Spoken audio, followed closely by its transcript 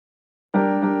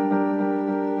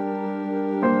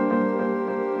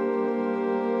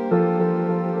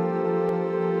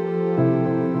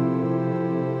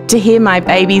To hear my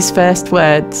baby's first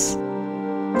words.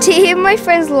 To hear my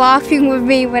friends laughing with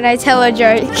me when I tell a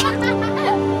joke.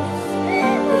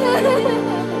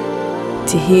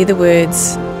 To hear the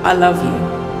words, "I love you,"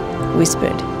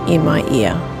 whispered in my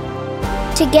ear.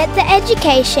 To get the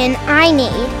education I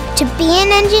need to be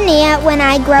an engineer when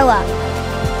I grow up.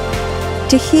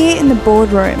 To hear in the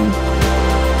boardroom.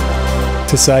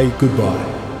 To say goodbye.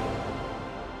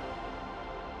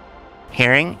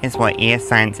 Hearing is what Ear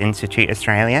Science Institute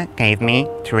Australia gave me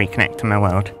to reconnect to my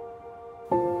world.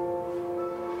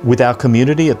 With our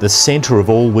community at the centre of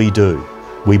all we do,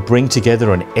 we bring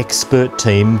together an expert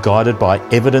team guided by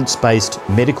evidence-based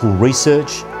medical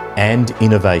research and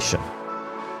innovation.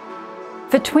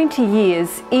 For 20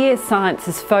 years, Ear Science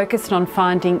has focused on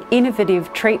finding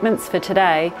innovative treatments for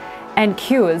today and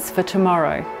cures for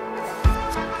tomorrow.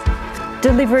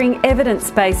 Delivering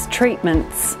evidence-based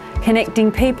treatments, connecting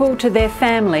people to their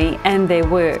family and their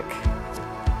work.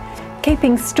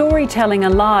 Keeping storytelling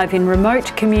alive in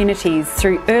remote communities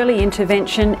through early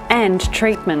intervention and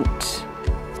treatment.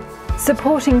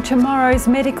 Supporting tomorrow's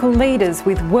medical leaders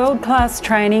with world-class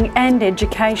training and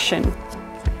education.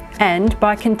 And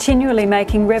by continually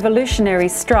making revolutionary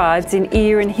strides in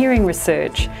ear and hearing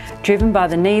research, driven by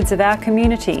the needs of our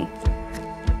community.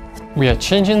 We are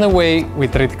changing the way we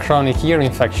treat chronic ear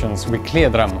infections with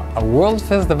ClearDrum, a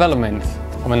world-first development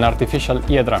of an artificial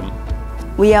eardrum.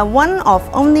 We are one of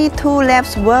only 2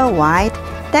 labs worldwide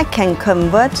that can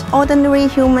convert ordinary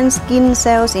human skin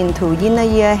cells into inner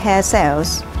ear hair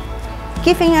cells,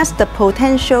 giving us the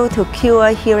potential to cure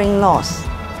hearing loss.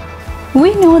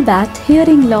 We know that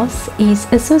hearing loss is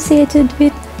associated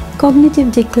with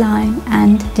cognitive decline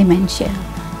and dementia.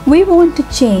 We want to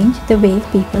change the way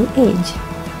people age.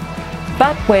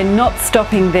 But we're not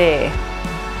stopping there.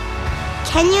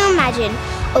 Can you imagine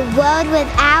a world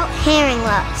without hearing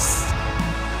loss?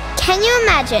 Can you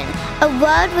imagine a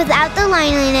world without the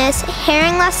loneliness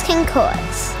hearing loss can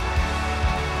cause?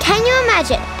 Can you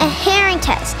imagine a hearing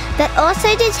test that also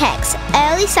detects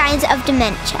early signs of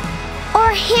dementia?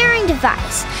 Or a hearing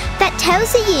device that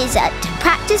tells the user to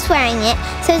practice wearing it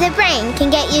so their brain can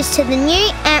get used to the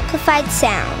new amplified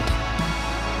sound?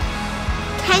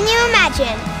 Can you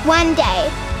imagine one day,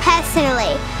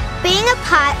 personally, being a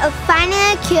part of finding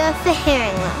a cure for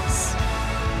hearing loss?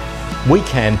 We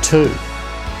can too.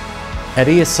 At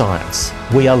Ear Science,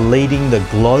 we are leading the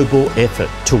global effort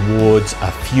towards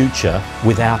a future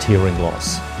without hearing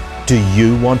loss. Do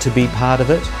you want to be part of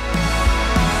it?